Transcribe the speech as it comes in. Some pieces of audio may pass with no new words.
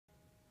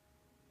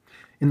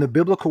In the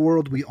biblical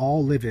world we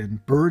all live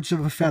in, birds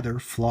of a feather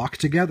flock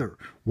together.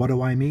 What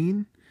do I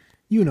mean?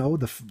 You know,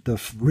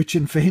 the rich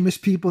and famous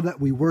people that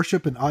we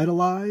worship and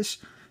idolize,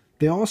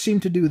 they all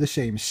seem to do the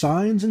same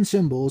signs and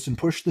symbols and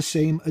push the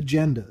same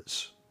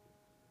agendas.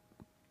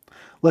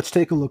 Let's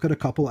take a look at a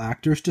couple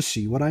actors to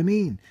see what I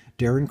mean.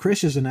 Darren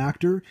Criss is an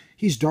actor.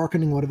 He's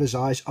darkening one of his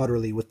eyes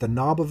utterly with the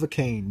knob of a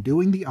cane,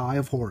 doing the Eye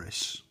of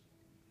Horus.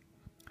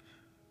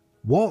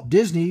 Walt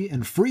Disney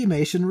and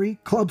Freemasonry,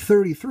 Club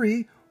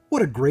 33,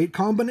 what a great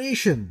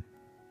combination!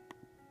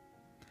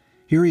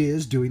 Here he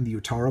is doing the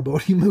Uttara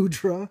Bodhi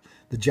Mudra,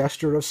 the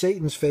gesture of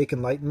Satan's fake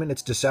enlightenment,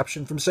 its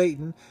deception from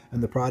Satan,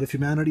 and the pride of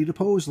humanity to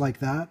pose like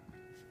that.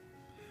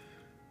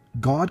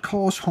 God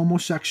calls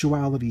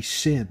homosexuality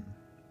sin.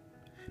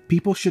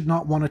 People should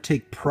not want to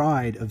take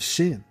pride of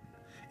sin.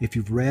 If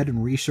you've read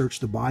and researched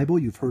the Bible,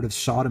 you've heard of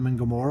Sodom and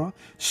Gomorrah,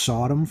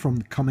 Sodom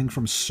coming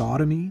from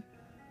sodomy.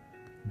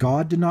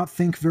 God did not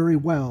think very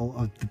well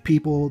of the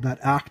people that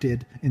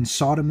acted in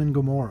Sodom and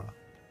Gomorrah.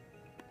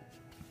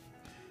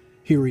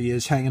 Here he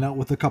is hanging out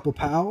with a couple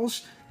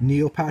pals,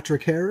 Neil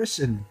Patrick Harris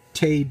and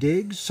Taye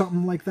Diggs,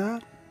 something like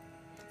that.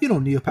 You know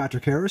Neil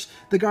Patrick Harris,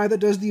 the guy that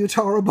does the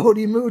Uttara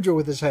Bodhi Mudra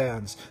with his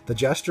hands, the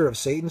gesture of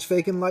Satan's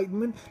fake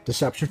enlightenment,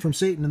 deception from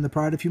Satan, and the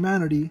pride of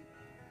humanity.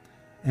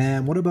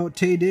 And what about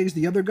Taye Diggs,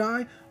 the other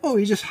guy? Oh,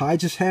 he just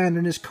hides his hand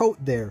in his coat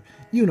there.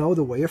 You know,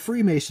 the way a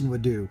Freemason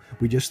would do.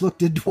 We just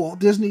looked at Walt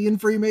Disney and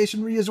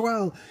Freemasonry as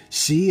well.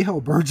 See how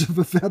birds of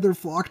a feather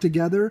flock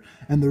together?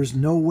 And there's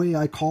no way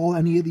I call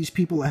any of these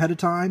people ahead of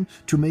time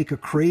to make a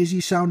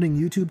crazy-sounding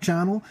YouTube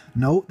channel.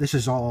 No, this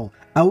is all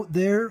out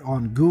there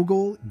on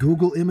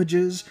Google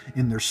Images,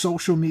 in their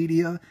social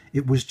media.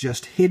 It was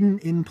just hidden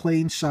in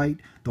plain sight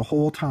the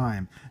whole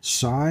time.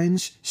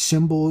 Signs,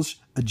 symbols,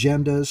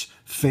 agendas,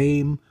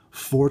 fame,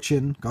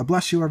 fortune. God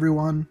bless you,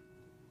 everyone.